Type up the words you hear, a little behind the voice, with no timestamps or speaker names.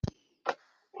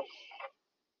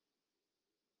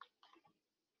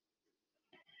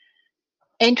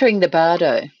Entering the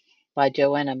Bardo by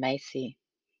Joanna Macy.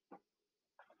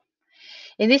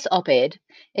 In this op-ed,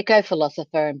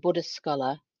 eco-philosopher and Buddhist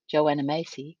scholar Joanna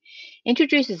Macy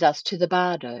introduces us to the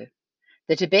Bardo,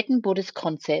 the Tibetan Buddhist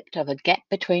concept of a gap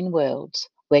between worlds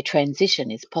where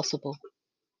transition is possible.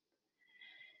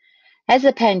 As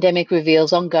the pandemic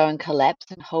reveals ongoing collapse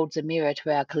and holds a mirror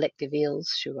to our collective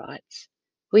ills, she writes,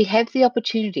 we have the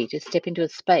opportunity to step into a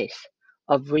space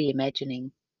of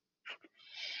reimagining.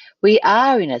 We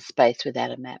are in a space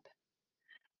without a map.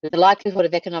 With the likelihood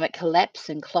of economic collapse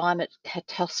and climate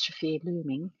catastrophe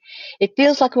looming, it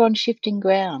feels like we're on shifting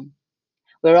ground,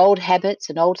 where old habits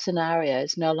and old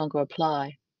scenarios no longer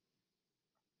apply.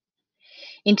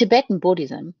 In Tibetan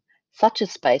Buddhism, such a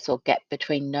space or gap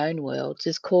between known worlds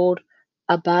is called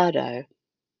a bardo.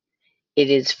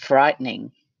 It is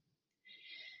frightening.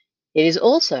 It is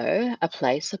also a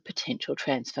place of potential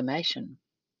transformation.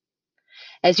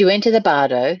 As you enter the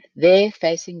bardo, there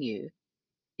facing you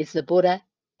is the Buddha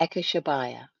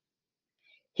Akashabaya.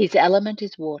 His element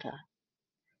is water.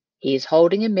 He is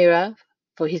holding a mirror,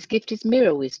 for his gift is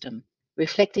mirror wisdom,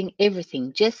 reflecting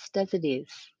everything just as it is.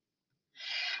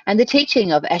 And the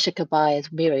teaching of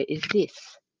Ashikabaya's mirror is this: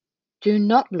 do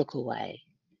not look away.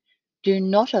 Do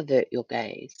not avert your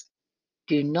gaze.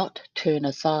 Do not turn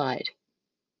aside.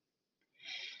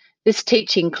 This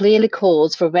teaching clearly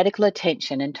calls for radical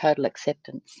attention and total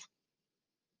acceptance.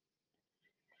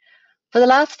 For the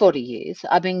last 40 years,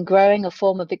 I've been growing a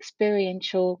form of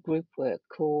experiential group work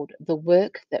called the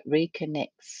work that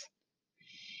reconnects.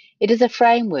 It is a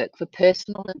framework for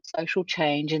personal and social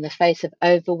change in the face of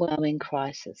overwhelming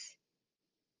crisis,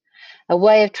 a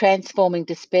way of transforming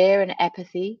despair and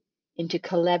apathy into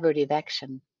collaborative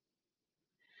action.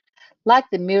 Like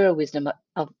the mirror wisdom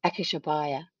of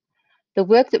Akashabaya, the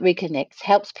work that reconnects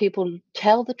helps people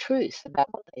tell the truth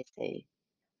about what they see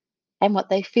and what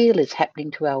they feel is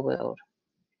happening to our world.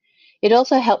 It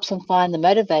also helps them find the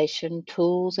motivation,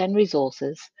 tools, and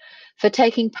resources for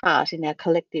taking part in our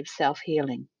collective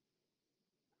self-healing.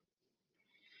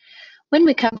 When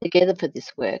we come together for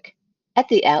this work, at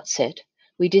the outset,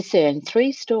 we discern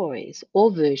 3 stories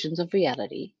or versions of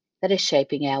reality that are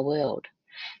shaping our world,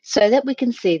 so that we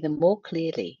can see them more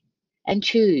clearly and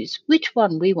choose which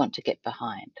one we want to get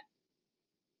behind.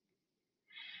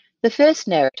 The first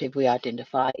narrative we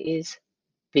identify is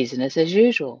business as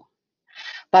usual,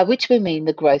 by which we mean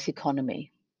the growth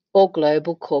economy or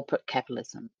global corporate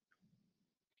capitalism.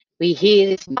 We hear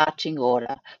this marching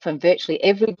order from virtually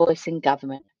every voice in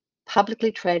government,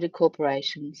 publicly traded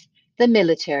corporations, the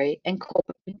military, and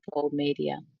corporate-controlled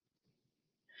media.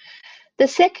 The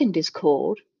second is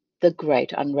called the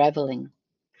Great Unravelling,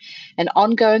 an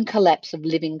ongoing collapse of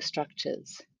living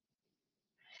structures.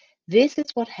 This is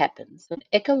what happens when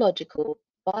ecological,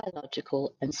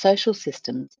 biological, and social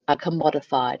systems are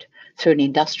commodified through an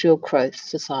industrial growth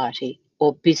society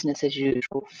or business as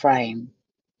usual frame.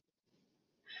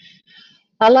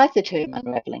 I like the term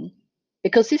unravelling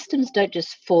because systems don't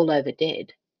just fall over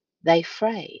dead, they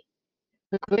fray,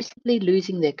 progressively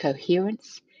losing their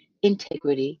coherence,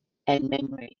 integrity, and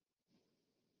memory.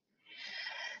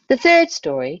 The third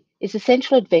story is the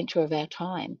central adventure of our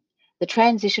time, the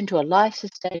transition to a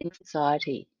life-sustaining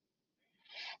society.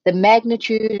 The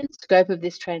magnitude and scope of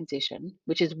this transition,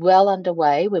 which is well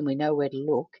underway when we know where to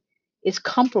look, is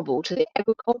comparable to the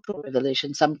agricultural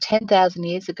revolution some 10,000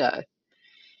 years ago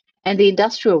and the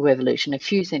industrial revolution a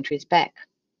few centuries back.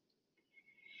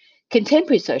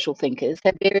 Contemporary social thinkers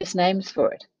have various names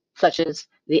for it, such as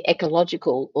the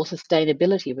ecological or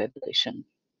sustainability revolution.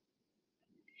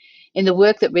 In the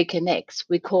work that reconnects,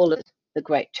 we call it the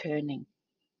Great Turning.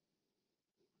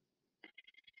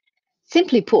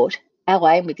 Simply put, our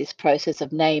aim with this process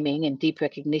of naming and deep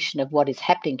recognition of what is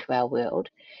happening to our world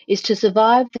is to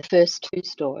survive the first 2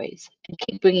 stories and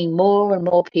keep bringing more and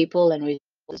more people and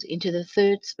resources into the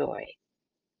third story.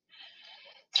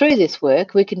 Through this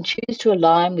work, we can choose to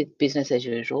align with business as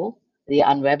usual, the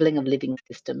unravelling of living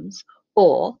systems,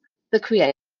 or the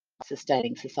creation of a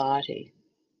sustaining society.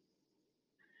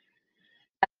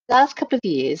 The last couple of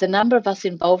years, a number of us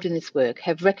involved in this work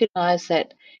have recognised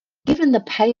that given the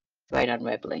pace of the Great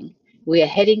Unravelling, we are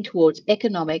heading towards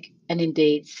economic and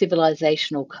indeed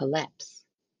civilizational collapse.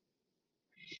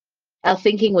 Our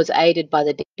thinking was aided by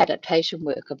the deep adaptation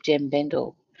work of Jem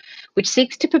Bendel, which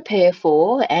seeks to prepare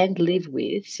for and live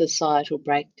with societal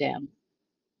breakdown.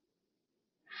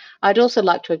 I'd also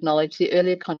like to acknowledge the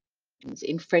earlier contributions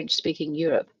in French-speaking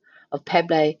Europe of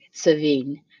Pablo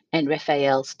Servigne and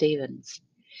Raphael Stevens.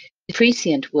 The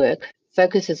prescient work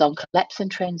focuses on collapse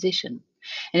and transition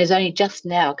and is only just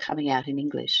now coming out in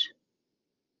English.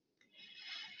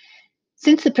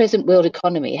 Since the present world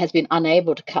economy has been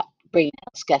unable to cut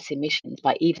greenhouse gas emissions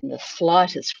by even the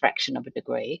slightest fraction of a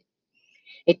degree,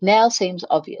 it now seems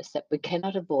obvious that we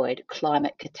cannot avoid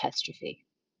climate catastrophe.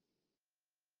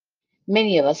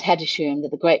 Many of us had assumed that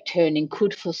the Great Turning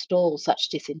could forestall such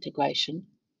disintegration,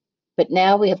 but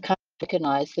now we have come to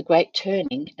recognise the Great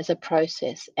Turning as a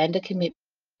process and a commitment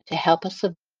to help us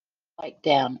survive the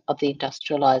breakdown of the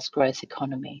industrialised growth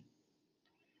economy.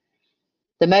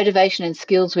 The motivation and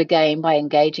skills we gain by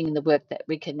engaging in the work that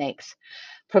reconnects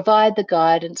provide the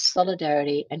guidance,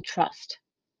 solidarity, and trust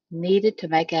needed to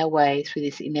make our way through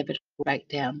this inevitable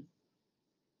breakdown.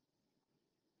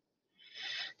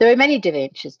 There are many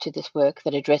dimensions to this work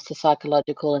that address the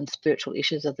psychological and spiritual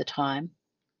issues of the time,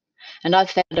 and I've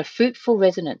found a fruitful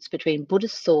resonance between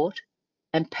Buddhist thought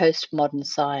and postmodern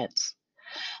science.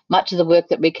 Much of the work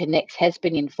that reconnects has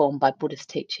been informed by Buddhist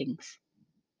teachings.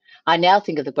 I now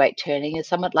think of the Great Turning as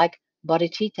somewhat like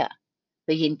bodhicitta,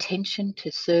 the intention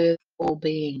to serve all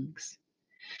beings.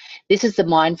 This is the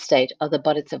mind state of the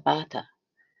Bodhisattva,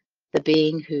 the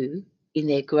being who, in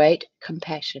their great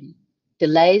compassion,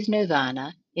 delays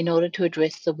nirvana in order to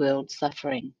address the world's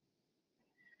suffering.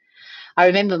 I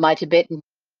remember my Tibetan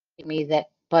telling me that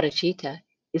bodhicitta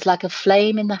is like a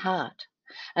flame in the heart,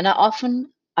 and I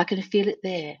can feel it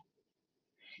there.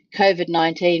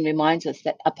 COVID-19 reminds us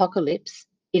that apocalypse,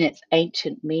 in its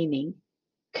ancient meaning,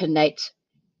 connotes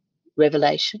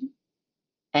revelation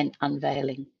and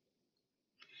unveiling.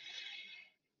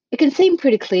 It can seem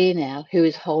pretty clear now who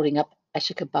is holding up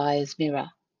Ashikabaya's mirror.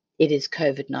 It is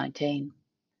COVID-19.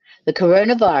 The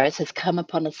coronavirus has come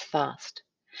upon us fast.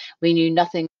 We knew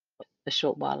nothing a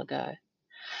short while ago.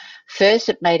 First,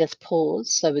 it made us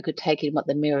pause so we could take in what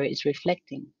the mirror is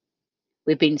reflecting.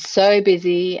 We've been so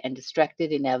busy and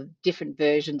distracted in our different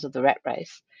versions of the rat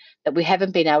race that we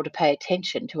haven't been able to pay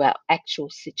attention to our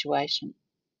actual situation.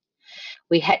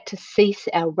 We had to cease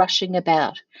our rushing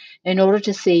about in order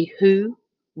to see who,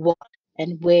 what,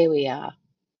 and where we are.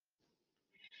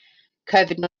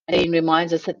 COVID-19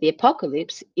 reminds us that the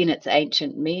apocalypse, in its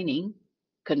ancient meaning,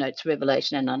 connotes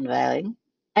revelation and unveiling.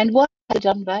 And what has it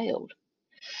unveiled?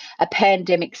 A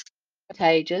pandemic so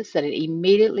contagious that it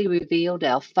immediately revealed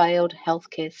our failed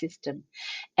healthcare system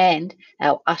and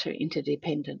our utter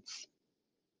interdependence.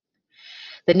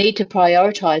 The need to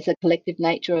prioritise the collective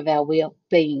nature of our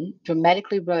well-being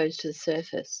dramatically rose to the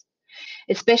surface,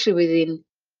 especially within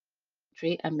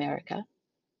America,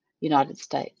 United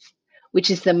States, which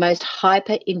is the most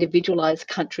hyper-individualised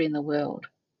country in the world.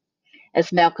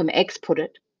 As Malcolm X put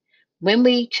it, when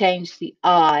we change the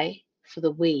I for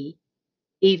the we,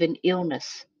 even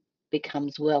illness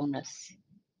becomes wellness.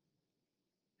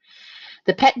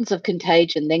 The patterns of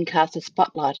contagion then cast a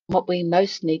spotlight on what we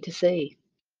most need to see.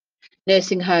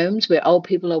 Nursing homes where old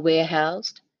people are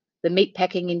warehoused, the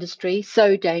meatpacking industry,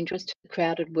 so dangerous to the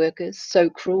crowded workers, so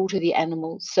cruel to the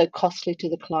animals, so costly to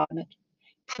the climate,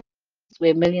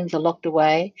 where millions are locked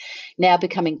away, now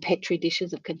becoming petri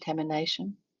dishes of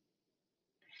contamination.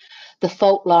 The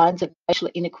fault lines of racial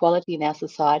inequality in our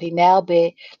society now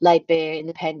laid bare in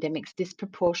the pandemic's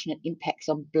disproportionate impacts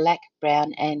on Black,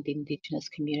 Brown and Indigenous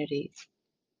communities.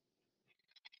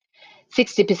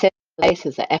 60% of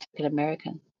cases are African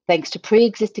American, thanks to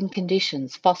pre-existing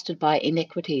conditions fostered by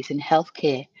inequities in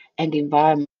healthcare and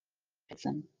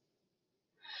environmentalism.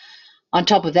 On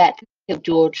top of that,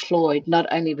 George Floyd not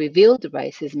only revealed the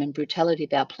racism and brutality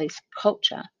of our police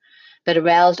culture, but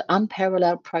aroused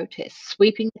unparalleled protests,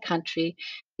 sweeping the country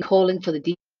and calling for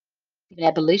the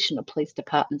abolition of police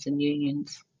departments and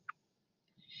unions.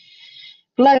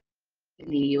 Globally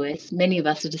in the US, many of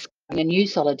us are discovering a new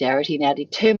solidarity in our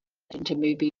determination to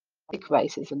move beyond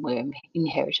racism we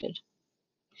inherited.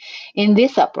 In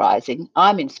this uprising,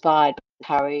 I'm inspired by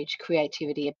courage,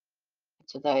 creativity,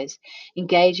 to those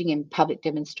engaging in public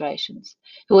demonstrations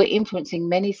who are influencing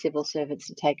many civil servants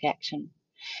to take action,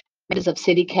 members of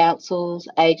city councils,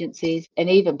 agencies, and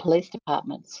even police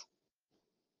departments.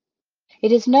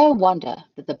 It is no wonder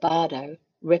that the Bardo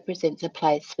represents a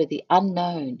place where the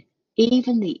unknown,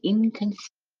 even the inconceivable,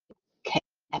 can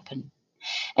happen,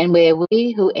 and where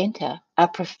we who enter are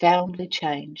profoundly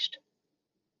changed.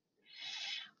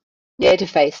 Dare to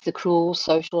face the cruel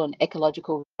social and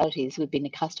ecological realities we've been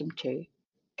accustomed to.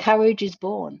 Courage is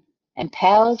born, and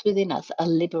powers within us are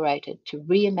liberated to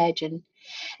reimagine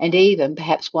and even,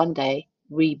 perhaps one day,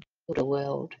 rebuild a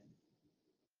world.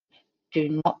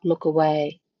 Do not look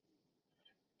away.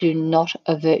 Do not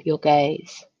avert your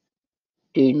gaze.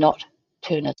 Do not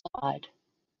turn aside.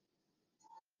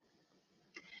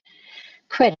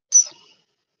 Credits.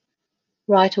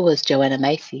 Writer was Joanna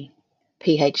Macy,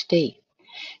 PhD.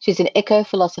 She's an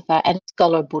eco-philosopher and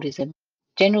scholar of Buddhism.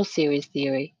 general series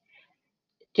theory,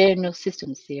 general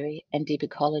systems theory, and deep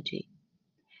ecology.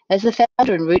 As the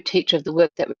founder and root teacher of the work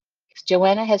that reflects,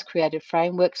 Joanna has created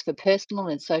frameworks for personal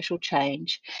and social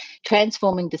change,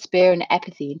 transforming despair and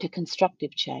apathy into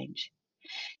constructive change.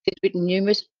 She's written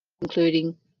numerous,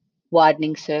 including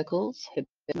Widening Circles, her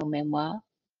personal memoir,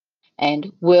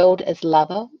 and World as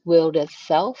Lover, World as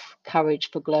Self,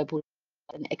 Courage for Global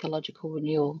and Ecological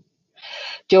Renewal.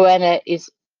 Joanna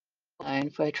is known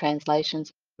for her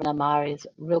translations of Amari's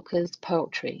Rilke's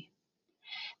poetry.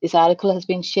 This article has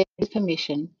been shared with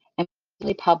permission and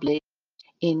published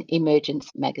in Emergence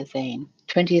magazine,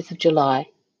 20th of July,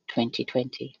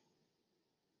 2020.